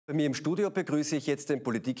Bei mir im Studio begrüße ich jetzt den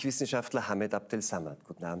Politikwissenschaftler Hamed Abdel-Samad.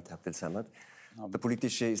 Guten Abend, Herr Abdel-Samad. Der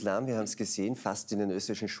politische Islam, wir haben es gesehen, fasst in den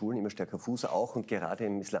österreichischen Schulen immer stärker Fuß, auch und gerade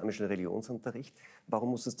im islamischen Religionsunterricht. Warum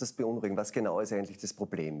muss uns das beunruhigen? Was genau ist eigentlich das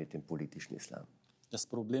Problem mit dem politischen Islam? Das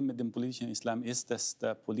Problem mit dem politischen Islam ist, dass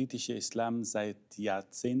der politische Islam seit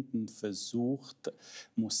Jahrzehnten versucht,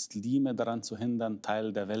 Muslime daran zu hindern,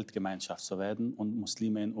 Teil der Weltgemeinschaft zu werden und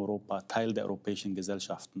Muslime in Europa Teil der europäischen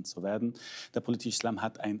Gesellschaften zu werden. Der politische Islam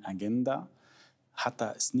hat eine Agenda, hat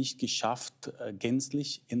er es nicht geschafft,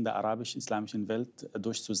 gänzlich in der arabisch-islamischen Welt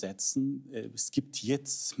durchzusetzen. Es gibt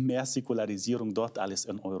jetzt mehr Säkularisierung dort als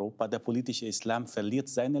in Europa. Der politische Islam verliert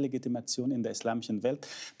seine Legitimation in der islamischen Welt,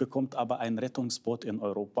 bekommt aber ein Rettungsboot in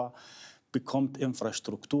Europa, bekommt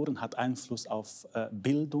Infrastrukturen, hat Einfluss auf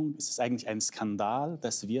Bildung. Es ist eigentlich ein Skandal,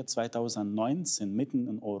 dass wir 2019 mitten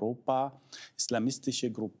in Europa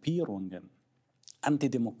islamistische Gruppierungen,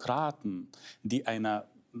 Antidemokraten, die einer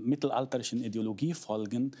mittelalterlichen Ideologie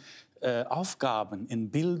folgen, Aufgaben in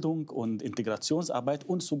Bildung und Integrationsarbeit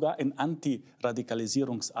und sogar in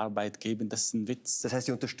Antiradikalisierungsarbeit geben. Das ist ein Witz. Das heißt,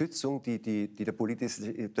 die Unterstützung, die der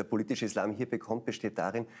politische Islam hier bekommt, besteht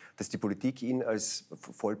darin, dass die Politik ihn als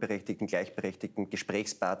vollberechtigten, gleichberechtigten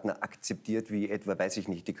Gesprächspartner akzeptiert, wie etwa, weiß ich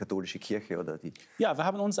nicht, die katholische Kirche oder die... Ja, wir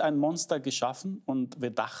haben uns ein Monster geschaffen und wir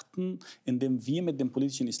dachten, indem wir mit dem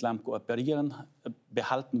politischen Islam kooperieren,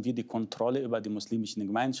 behalten wir die Kontrolle über die muslimischen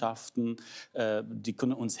Gemeinschaften. Die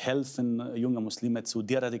können uns helfen, junge Muslime zu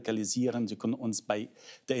deradikalisieren. Sie können uns bei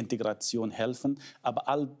der Integration helfen. Aber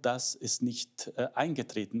all das ist nicht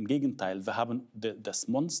eingetreten. Im Gegenteil, wir haben das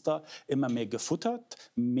Monster immer mehr gefuttert,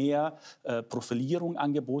 mehr Profilierung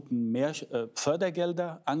angeboten, mehr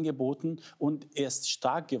Fördergelder angeboten. Und er ist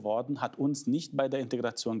stark geworden, hat uns nicht bei der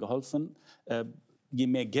Integration geholfen. Je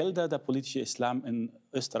mehr Gelder der politische Islam in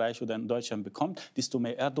Österreich oder in Deutschland bekommt, desto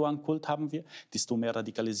mehr Erdogan-Kult haben wir, desto mehr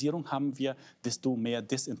Radikalisierung haben wir, desto mehr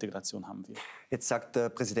Desintegration haben wir. Jetzt sagt der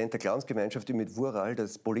Präsident der Glaubensgemeinschaft mit Wural,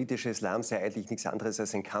 das politische Islam sei eigentlich nichts anderes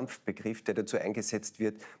als ein Kampfbegriff, der dazu eingesetzt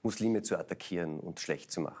wird, Muslime zu attackieren und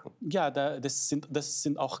schlecht zu machen. Ja, das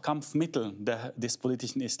sind auch Kampfmittel des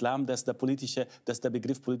politischen Islam, dass der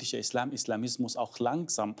Begriff politischer Islam, Islamismus auch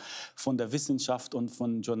langsam von der Wissenschaft und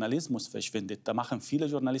von Journalismus verschwindet. Da machen viele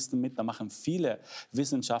Journalisten mit, da machen viele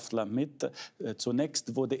Wissenschaftler mit.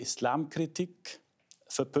 Zunächst wurde Islamkritik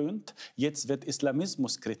verpönt, jetzt wird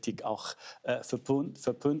Islamismuskritik auch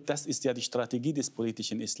verpönt. Das ist ja die Strategie des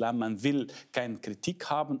politischen Islam. Man will keine Kritik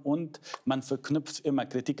haben und man verknüpft immer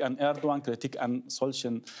Kritik an Erdogan, Kritik an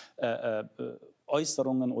solchen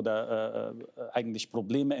Äußerungen oder eigentlich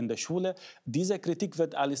Probleme in der Schule. Diese Kritik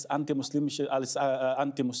wird als antimuslimischer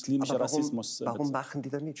Rassismus. Warum machen die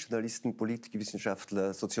da mit? Journalisten,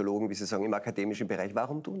 Politikwissenschaftler, Soziologen, wie Sie sagen, im akademischen Bereich.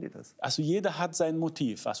 Warum tun die das? Also jeder hat sein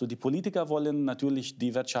Motiv. Also die Politiker wollen natürlich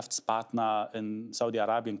die Wirtschaftspartner in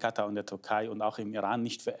Saudi-Arabien, Katar und der Türkei und auch im Iran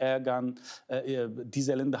nicht verärgern.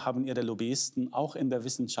 Diese Länder haben ihre Lobbyisten, auch in der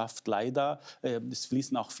Wissenschaft leider. Es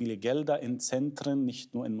fließen auch viele Gelder in Zentren,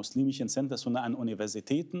 nicht nur in muslimischen Zentren, sondern an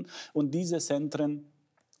Universitäten. Und diese Zentren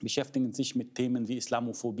beschäftigen sich mit Themen wie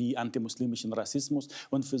Islamophobie, antimuslimischen Rassismus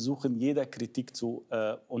und versuchen, jede Kritik zu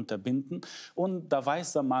unterbinden. Und der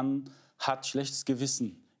weiße Mann hat schlechtes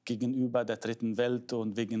Gewissen gegenüber der Dritten Welt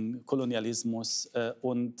und wegen Kolonialismus.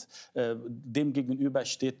 Und dem gegenüber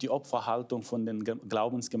steht die Opferhaltung von den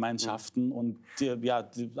Glaubensgemeinschaften. Und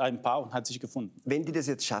ein Paar hat sich gefunden. Wenn die das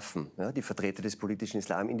jetzt schaffen, ja, die Vertreter des politischen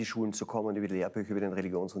Islam in die Schulen zu kommen, über die Lehrbücher, über den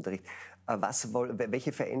Religionsunterricht,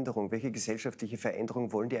 welche Veränderung, welche gesellschaftliche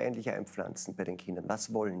Veränderung wollen die eigentlich einpflanzen bei den Kindern?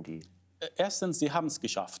 Was wollen die? Erstens, sie haben es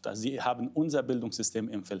geschafft. Also sie haben unser Bildungssystem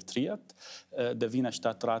infiltriert. Der Wiener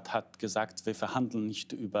Stadtrat hat gesagt, wir verhandeln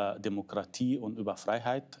nicht über Demokratie und über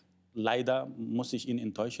Freiheit. Leider muss ich ihn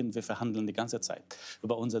enttäuschen, wir verhandeln die ganze Zeit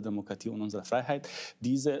über unsere Demokratie und unsere Freiheit.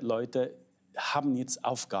 Diese Leute haben jetzt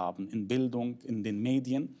Aufgaben in Bildung, in den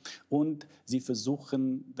Medien und sie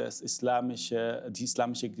versuchen, die islamische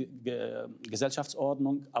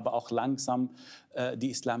Gesellschaftsordnung, aber auch langsam die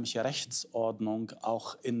islamische Rechtsordnung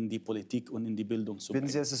auch in die Politik und in die Bildung zu bringen.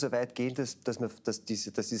 Würden Sie also so weit gehen, dass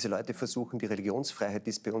diese Leute versuchen, die Religionsfreiheit, die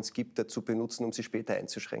es bei uns gibt, dazu benutzen, um sie später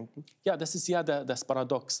einzuschränken? Ja, das ist ja das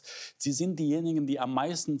Paradox. Sie sind diejenigen, die am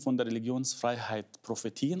meisten von der Religionsfreiheit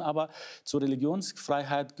profitieren, aber zur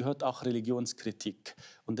Religionsfreiheit gehört auch Religionskritik.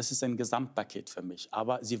 Und das ist ein Gesamtpaket für mich.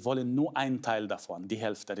 Aber sie wollen nur einen Teil davon, die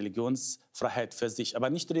Hälfte, Religionsfreiheit für sich. Aber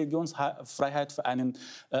nicht Religionsfreiheit für einen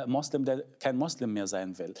Moslem, der kein Moslem mehr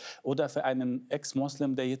sein will. Oder für einen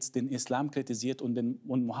Ex-Moslem, der jetzt den Islam kritisiert und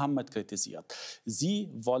Mohammed kritisiert. Sie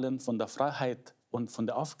wollen von der Freiheit und von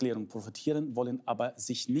der Aufklärung profitieren, wollen aber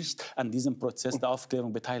sich nicht an diesem Prozess der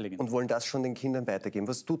Aufklärung beteiligen. Und wollen das schon den Kindern weitergeben.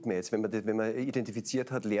 Was tut man jetzt, wenn man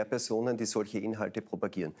identifiziert hat, Lehrpersonen, die solche Inhalte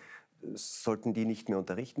propagieren? Sollten die nicht mehr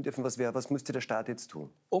unterrichten dürfen? Was müsste der Staat jetzt tun?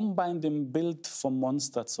 Um bei dem Bild vom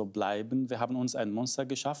Monster zu bleiben, wir haben uns ein Monster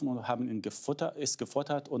geschaffen und haben ihn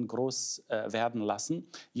gefuttert und groß werden lassen.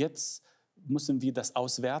 Jetzt müssen wir das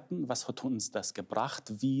auswerten, was hat uns das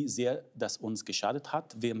gebracht, wie sehr das uns geschadet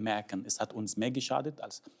hat. Wir merken, es hat uns mehr geschadet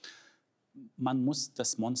als... Man muss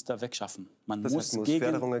das Monster wegschaffen. Man muss gegen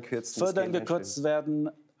Förderung gekürzt werden.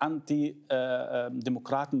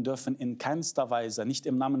 Antidemokraten dürfen in keinster Weise, nicht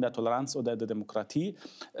im Namen der Toleranz oder der Demokratie,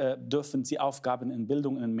 dürfen sie Aufgaben in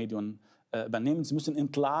Bildung, in den Medien übernehmen. Sie müssen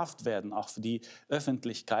entlarvt werden, auch für die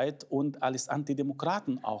Öffentlichkeit und als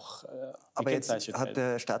Antidemokraten auch aber jetzt hat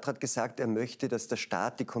der Stadtrat gesagt, er möchte, dass der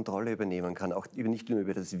Staat die Kontrolle übernehmen kann, auch nicht nur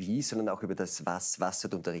über das Wie, sondern auch über das Was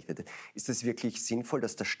dort unterrichtet wird. Ist das wirklich sinnvoll,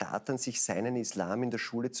 dass der Staat dann sich seinen Islam in der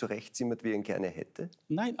Schule zurechtzimmert, wie er ihn gerne hätte?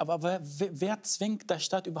 Nein, aber wer zwingt der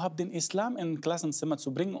Staat überhaupt, den Islam in ein Klassenzimmer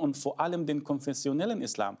zu bringen und vor allem den konfessionellen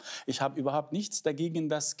Islam? Ich habe überhaupt nichts dagegen,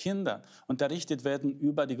 dass Kinder unterrichtet werden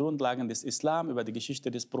über die Grundlagen des Islam, über die Geschichte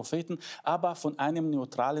des Propheten, aber von einem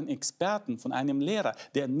neutralen Experten, von einem Lehrer,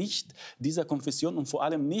 der nicht dieser Konfession und vor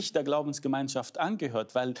allem nicht der Glaubensgemeinschaft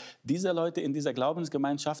angehört, weil diese Leute in dieser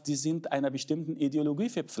Glaubensgemeinschaft, die sind einer bestimmten Ideologie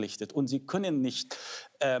verpflichtet und sie können nicht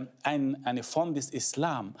eine Form des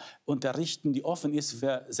Islam unterrichten, die offen ist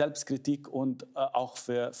für Selbstkritik und auch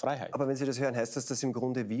für Freiheit. Aber wenn Sie das hören, heißt das, dass im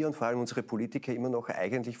Grunde wir und vor allem unsere Politiker immer noch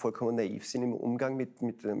eigentlich vollkommen naiv sind im Umgang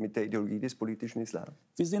mit der Ideologie des politischen Islam?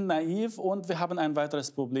 Wir sind naiv und wir haben ein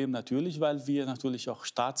weiteres Problem natürlich, weil wir natürlich auch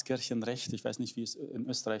Staatskirchenrecht, ich weiß nicht, wie es in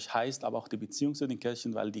Österreich heißt, aber auch die Beziehung zu den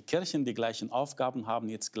Kirchen, weil die Kirchen die gleichen Aufgaben haben.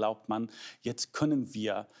 Jetzt glaubt man, jetzt können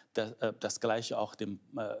wir das Gleiche auch dem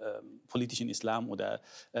politischen Islam oder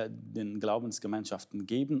den Glaubensgemeinschaften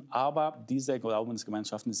geben. Aber diese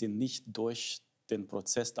Glaubensgemeinschaften sind nicht durch den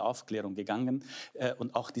Prozess der Aufklärung gegangen.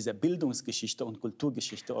 Und auch diese Bildungsgeschichte und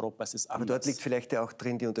Kulturgeschichte Europas ist anders. Aber dort liegt vielleicht ja auch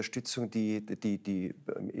drin die Unterstützung, die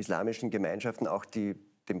islamischen Gemeinschaften, auch die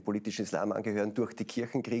dem politischen Islam angehören, durch die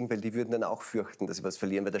Kirchen kriegen, weil die würden dann auch fürchten, dass sie was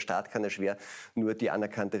verlieren, weil der Staat kann ja schwer nur die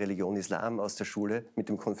anerkannte Religion Islam aus der Schule mit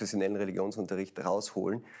dem konfessionellen Religionsunterricht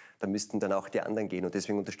rausholen. Da müssten dann auch die anderen gehen und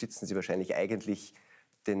deswegen unterstützen sie wahrscheinlich eigentlich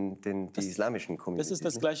die islamischen Communities. Das ist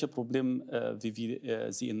das gleiche Problem, wie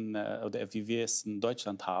wir es in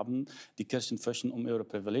Deutschland haben. Die Kirchen fürchten um ihre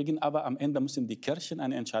Privilegien, aber am Ende müssen die Kirchen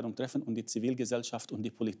eine Entscheidung treffen und die Zivilgesellschaft und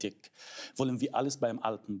die Politik. Wollen wir alles beim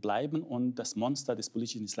Alten bleiben und das Monster des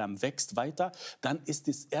politischen Islam wächst weiter, dann ist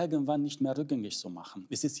es irgendwann nicht mehr rückgängig zu machen.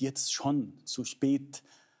 Es ist jetzt schon zu spät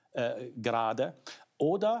gerade.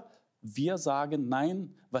 Oder wir sagen,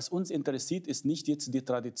 nein, was uns interessiert, ist nicht jetzt die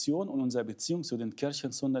Tradition und unsere Beziehung zu den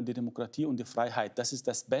Kirchen, sondern die Demokratie und die Freiheit. Das ist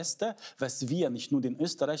das Beste, was wir nicht nur den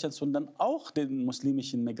Österreichern, sondern auch den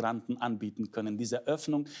muslimischen Migranten anbieten können. Diese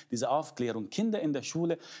Öffnung, diese Aufklärung. Kinder in der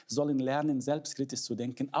Schule sollen lernen, selbstkritisch zu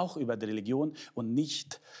denken, auch über die Religion und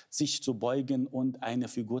nicht sich zu beugen und eine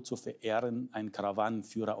Figur zu verehren, ein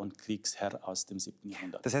Karawanenführer und Kriegsherr aus dem 7.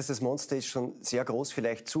 Jahrhundert. Das heißt, das Monster ist schon sehr groß,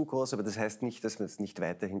 vielleicht zu groß, aber das heißt nicht, dass man es nicht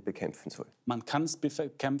weiterhin bekämpfen soll. Man kann es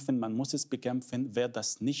bekämpfen, man muss es bekämpfen. Wer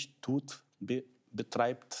das nicht tut,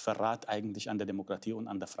 betreibt Verrat eigentlich an der Demokratie und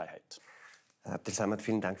an der Freiheit. Herr Abdel-Samad,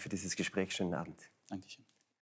 vielen Dank für dieses Gespräch. Schönen Abend. Dankeschön.